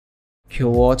You're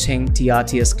watching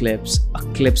TRTS Clips, a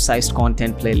clip sized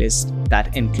content playlist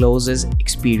that encloses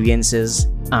experiences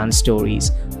and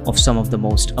stories of some of the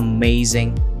most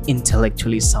amazing,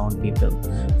 intellectually sound people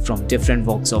from different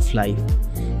walks of life.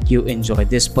 You enjoy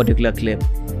this particular clip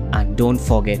and don't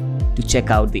forget to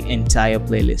check out the entire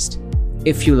playlist.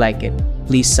 If you like it,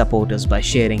 please support us by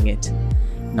sharing it.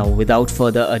 Now, without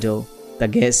further ado, the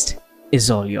guest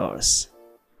is all yours.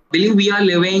 Believe we are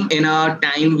living in a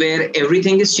time where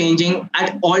everything is changing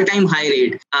at all-time high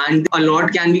rate, and a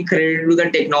lot can be credited to the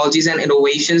technologies and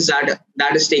innovations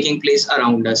that is taking place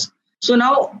around us. So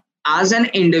now, as an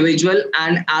individual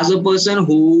and as a person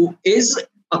who is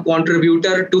a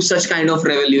contributor to such kind of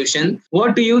revolution,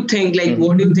 what do you think?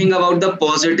 What do you think about the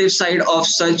positive side of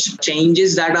such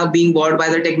changes that are being brought by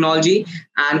the technology,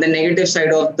 and the negative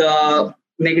side of the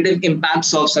negative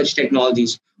impacts of such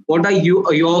technologies? What are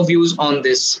your views on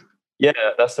this? Yeah,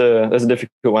 that's a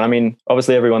difficult one. I mean,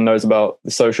 obviously everyone knows about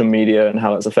the social media and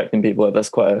how it's affecting people. That's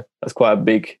quite a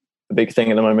big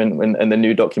thing at the moment. And the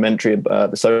new documentary,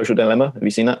 The Social Dilemma. Have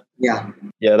you seen that? Yeah,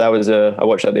 that was I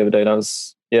watched that the other day.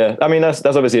 I mean, that's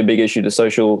obviously a big issue, the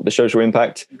social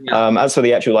impact. Yeah. As for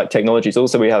the actual technologies,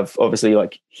 also we have obviously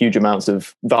huge amounts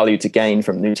of value to gain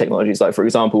from new technologies. Like, for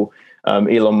example,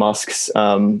 Elon Musk's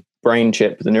brain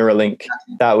chip, the Neuralink,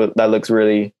 that looks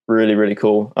really, really, really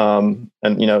cool. And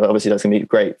obviously that's gonna be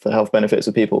great for health benefits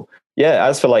of people. Yeah,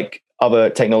 as for other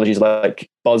technologies like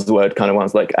buzzword kind of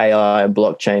ones like AI and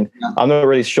blockchain, I'm not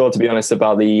really sure, to be honest,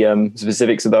 about the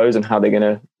specifics of those and how they're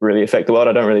gonna really affect the world.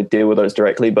 I don't really deal with those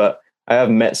directly, but I have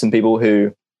met some people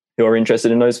who are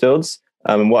interested in those fields.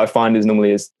 And what I find is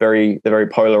normally they're very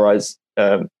polarized,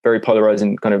 very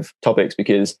polarizing kind of topics,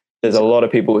 because there's a lot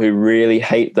of people who really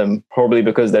hate them, probably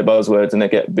because they're buzzwords and they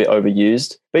get a bit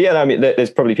overused. But yeah, I mean,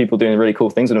 there's probably people doing really cool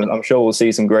things, and I'm sure we'll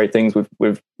see some great things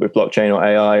with blockchain or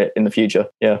AI in the future.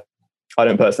 Yeah, I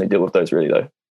don't personally deal with those really though.